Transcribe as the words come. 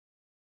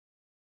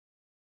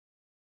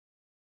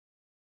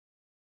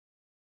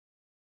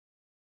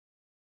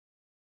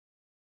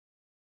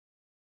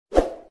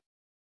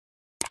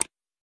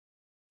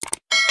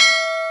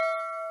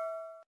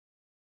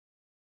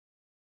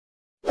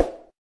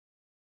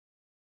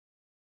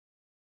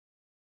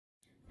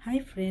Hi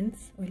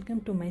friends,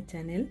 welcome to my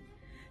channel.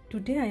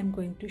 Today I am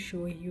going to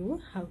show you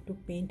how to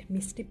paint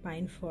misty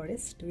pine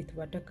forest with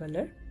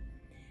watercolor,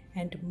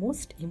 and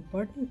most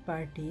important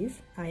part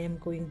is I am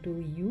going to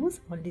use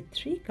only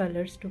 3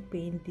 colors to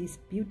paint this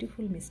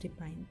beautiful misty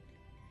pine.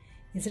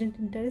 Isn't it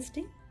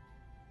interesting?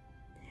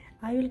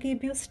 I will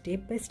give you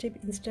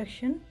step-by-step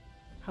instruction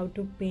how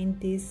to paint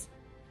this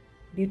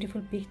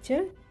beautiful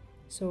picture,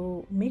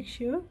 so make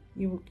sure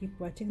you keep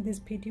watching this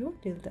video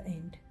till the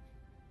end.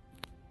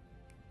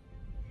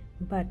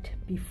 But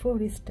before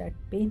we start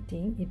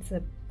painting, it's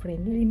a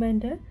friendly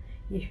reminder,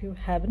 if you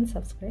haven't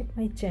subscribed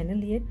my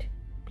channel yet,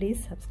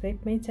 please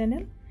subscribe my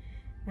channel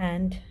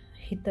and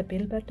hit the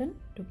bell button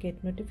to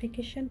get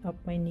notification of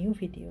my new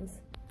videos.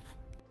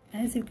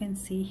 As you can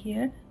see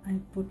here,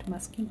 I put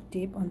masking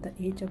tape on the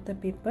edge of the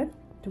paper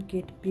to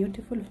get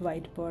beautiful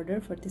white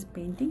border for this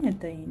painting at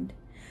the end.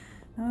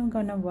 Now I'm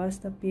gonna wash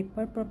the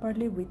paper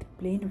properly with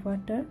plain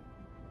water,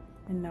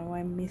 and now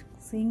I'm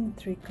mixing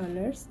 3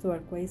 colors: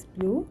 turquoise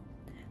blue,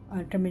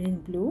 ultramarine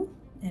blue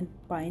and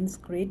Payne's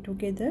gray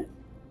together.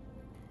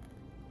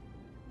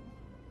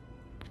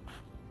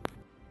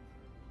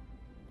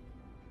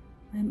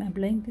 I am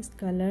applying this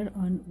color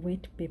on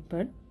wet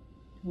paper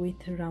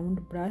with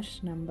round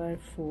brush number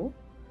 4.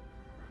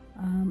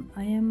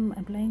 I am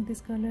applying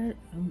this color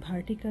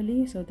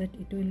vertically so that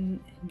it will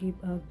give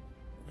a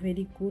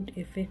very good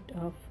effect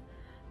of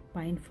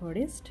pine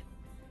forest,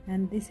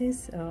 and this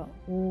is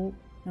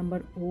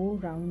number O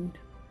round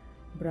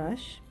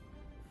brush.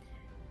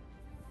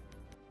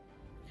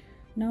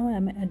 Now I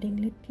am adding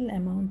little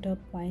amount of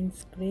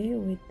Payne's gray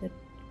with the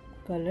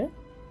color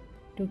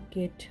to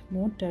get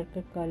more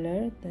darker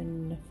color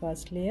than the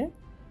first layer,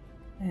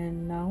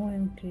 and now I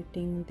am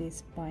creating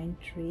these pine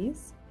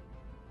trees.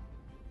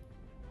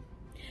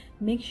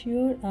 Make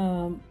sure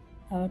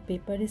our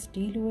paper is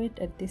still wet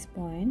at this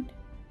point,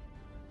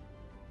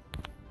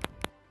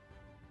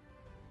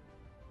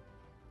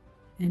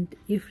 and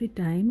every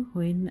time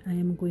when I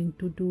am going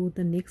to do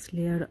the next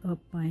layer of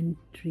pine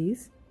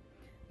trees,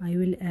 I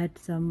will add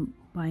some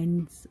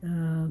Payne's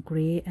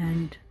gray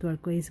and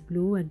turquoise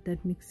blue at that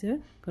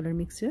color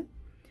mixture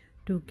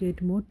to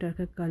get more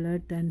darker color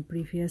than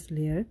previous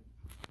layer.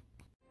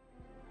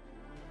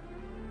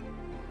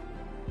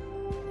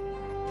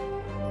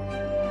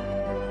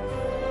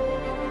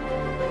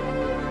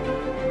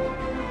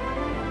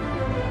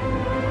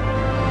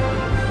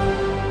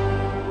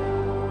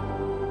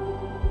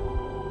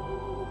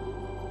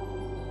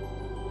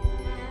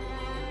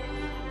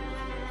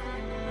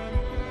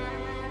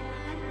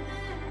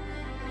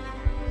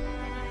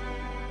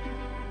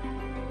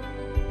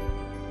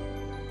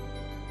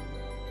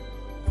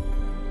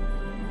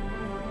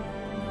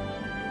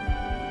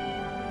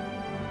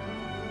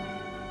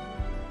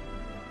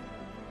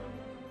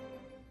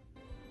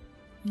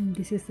 And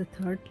this is the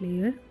 3rd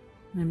layer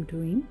I am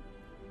doing.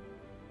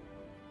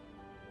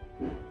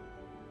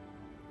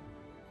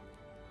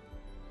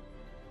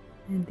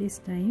 And this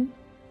time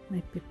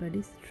my paper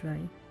is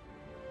dry.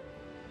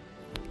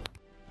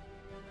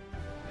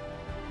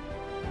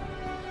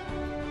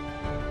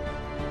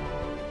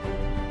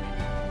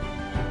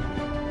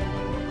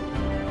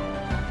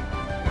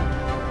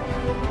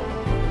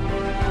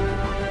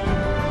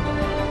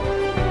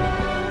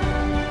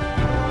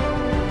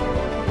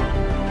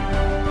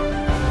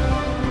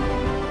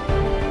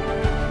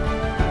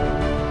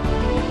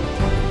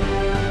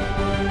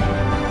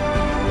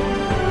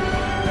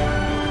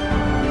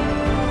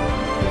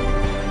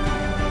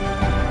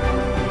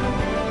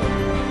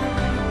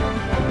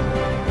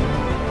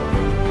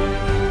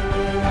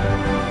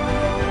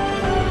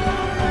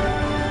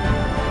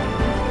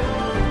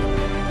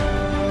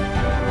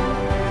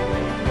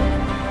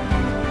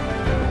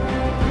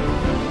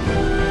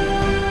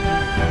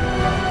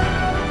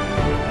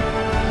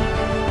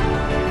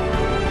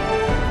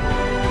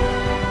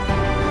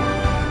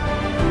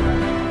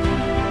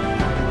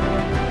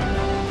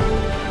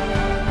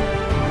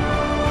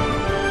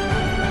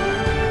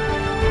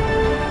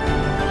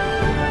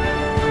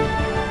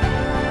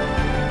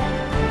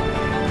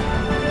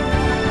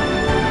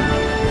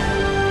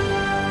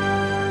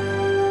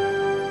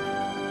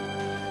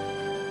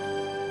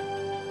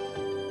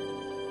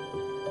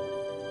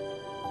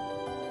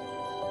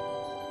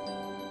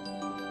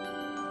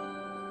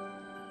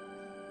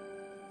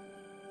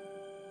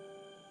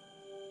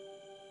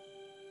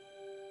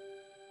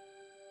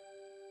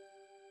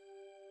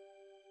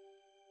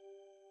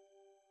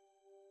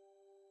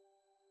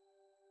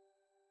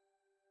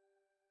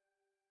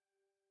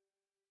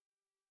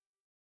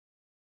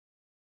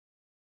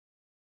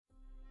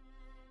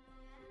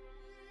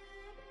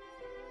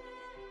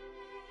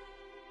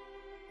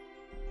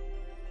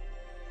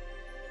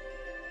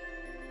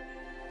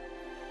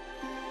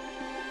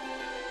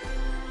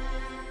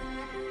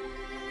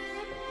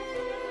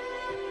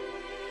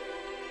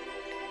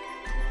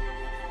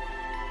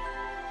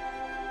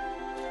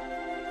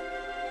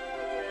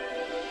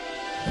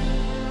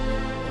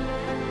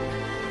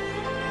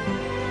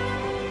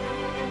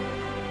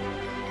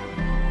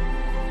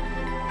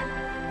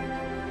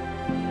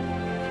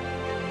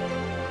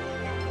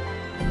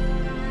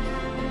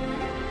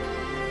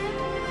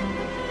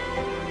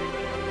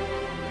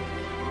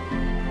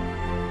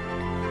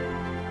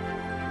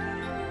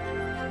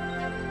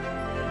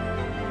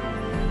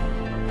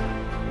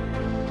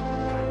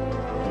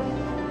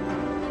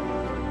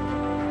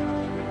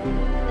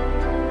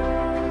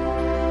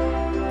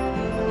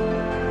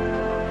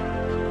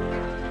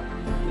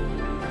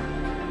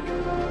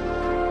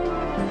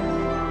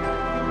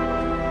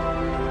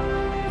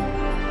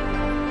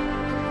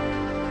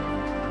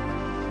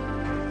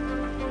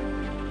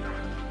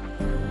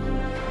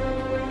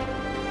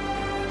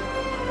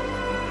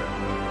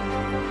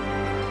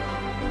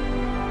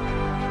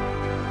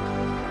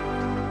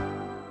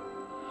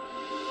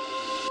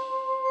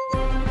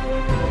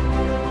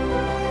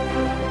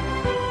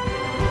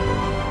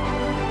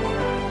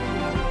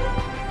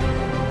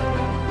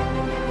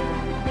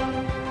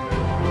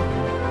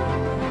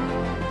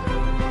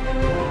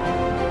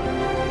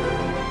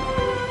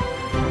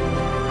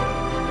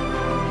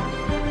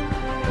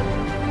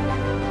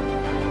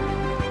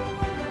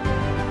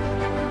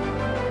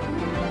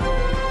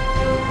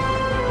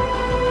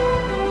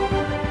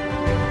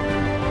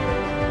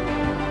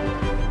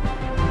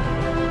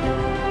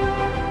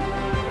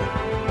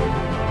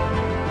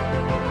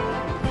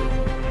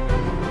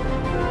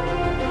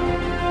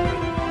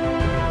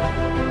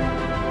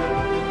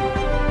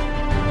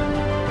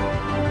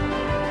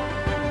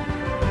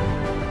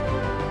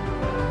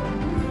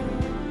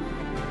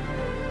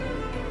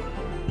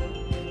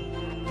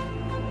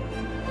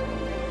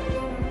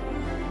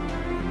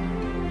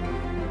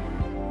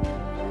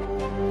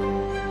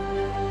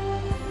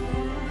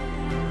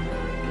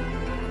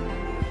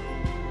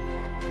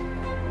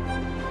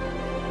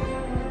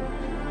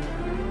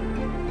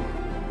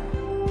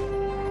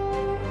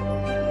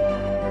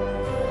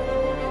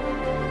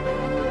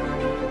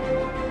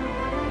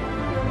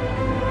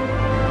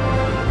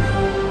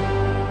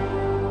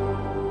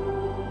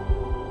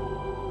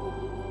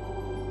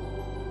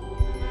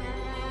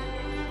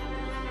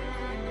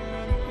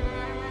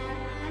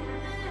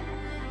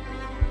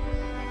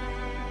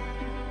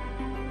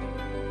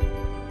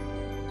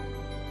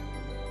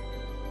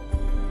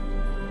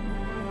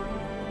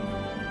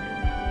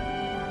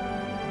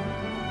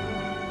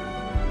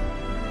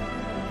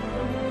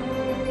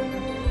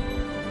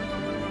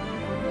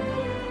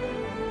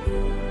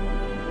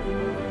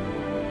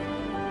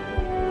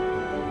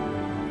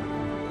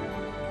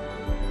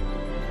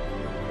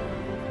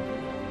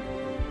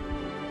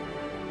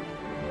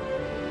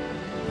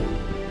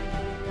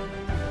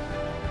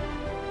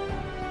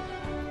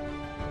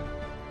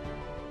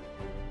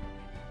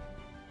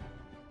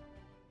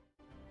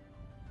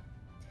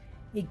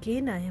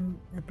 Again I am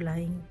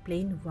applying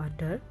plain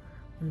water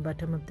on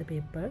bottom of the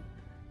paper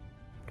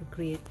to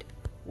create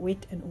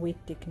wet and wet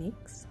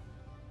techniques.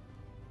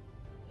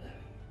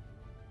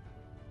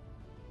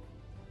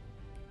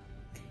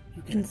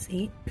 You can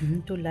see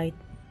to light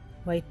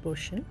white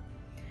portion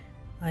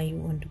I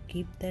want to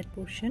keep that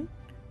portion.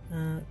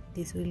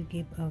 This will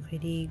give a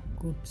very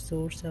good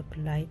source of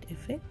light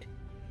effect.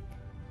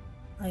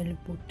 I will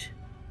put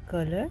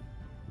color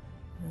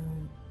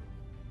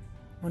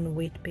on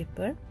wet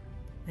paper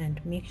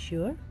and make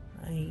sure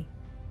I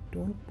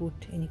don't put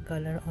any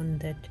color on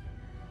that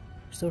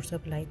source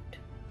of light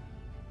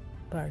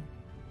part.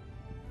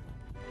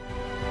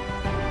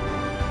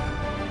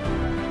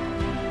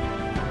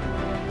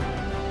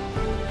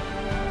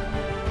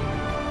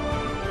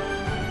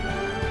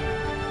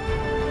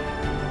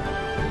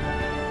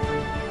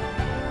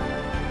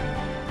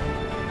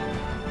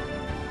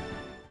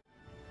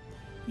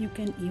 You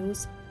can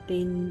use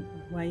plain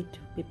white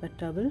paper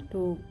towel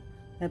to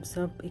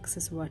absorb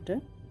excess water.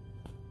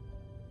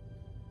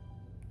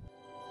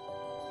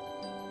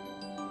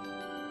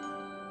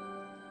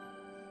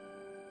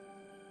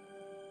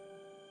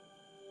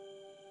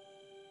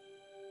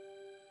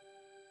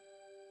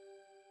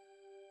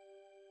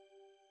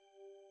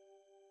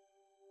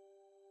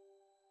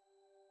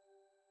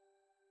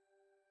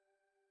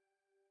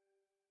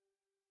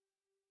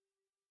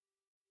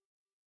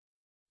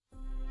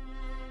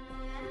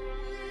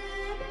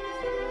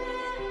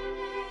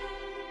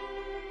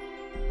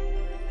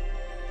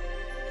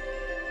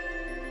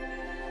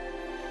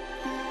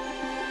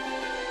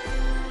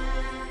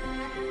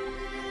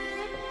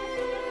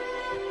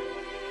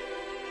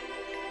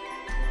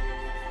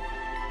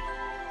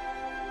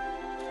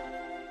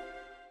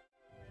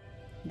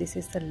 This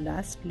is the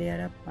last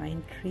layer of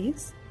pine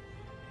trees.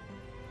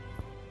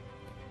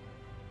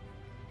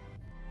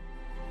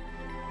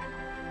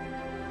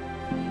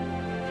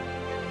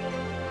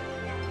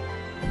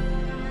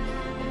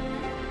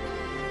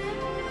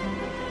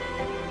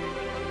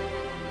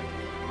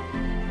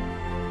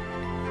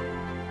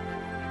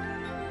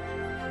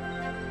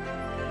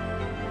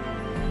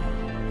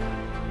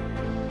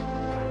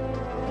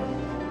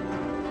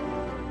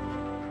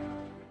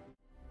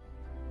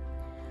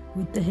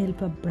 With the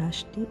help of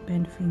brush tip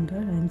and finger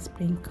and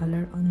spraying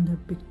color on the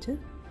picture,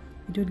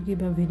 it will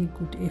give a very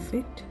good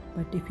effect,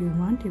 but if you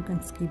want you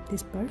can skip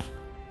this part.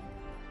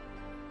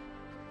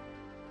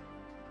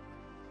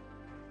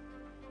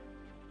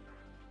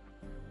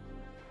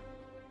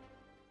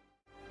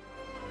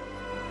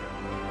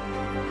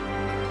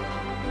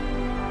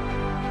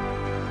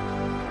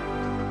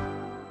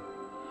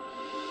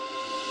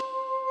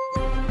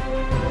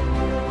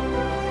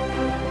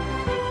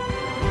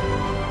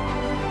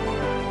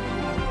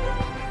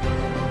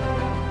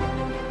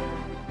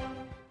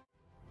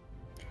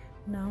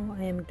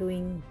 am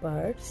doing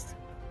birds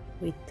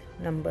with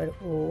number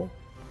O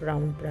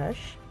round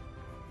brush.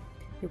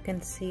 You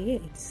can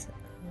see it's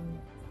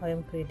how I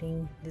am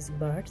creating these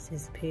birds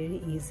is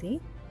very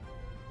easy.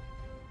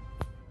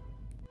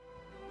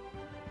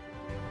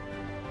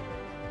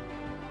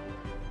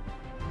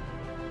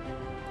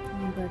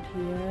 But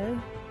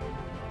here,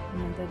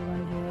 another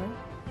one here,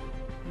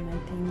 and I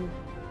think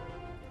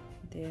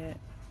there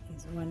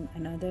is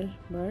another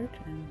bird,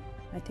 and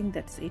I think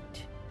that's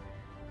it.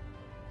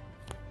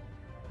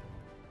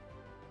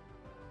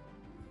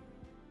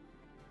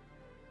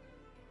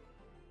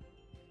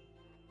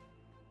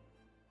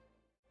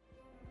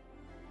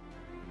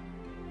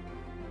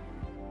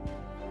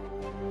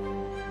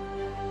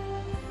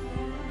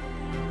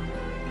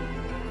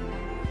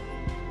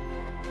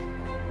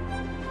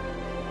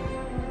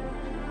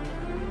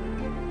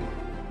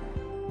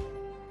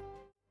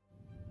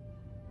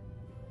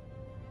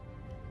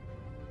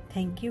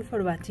 Thank you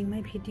for watching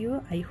my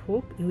video. I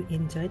hope you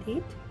enjoyed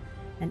it,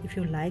 and if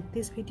you like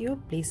this video,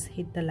 please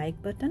hit the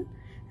like button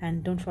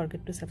and don't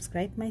forget to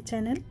subscribe my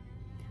channel.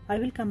 I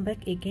will come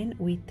back again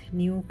with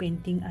new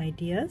painting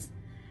ideas,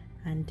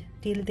 and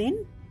till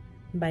then,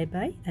 bye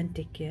bye and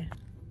take care.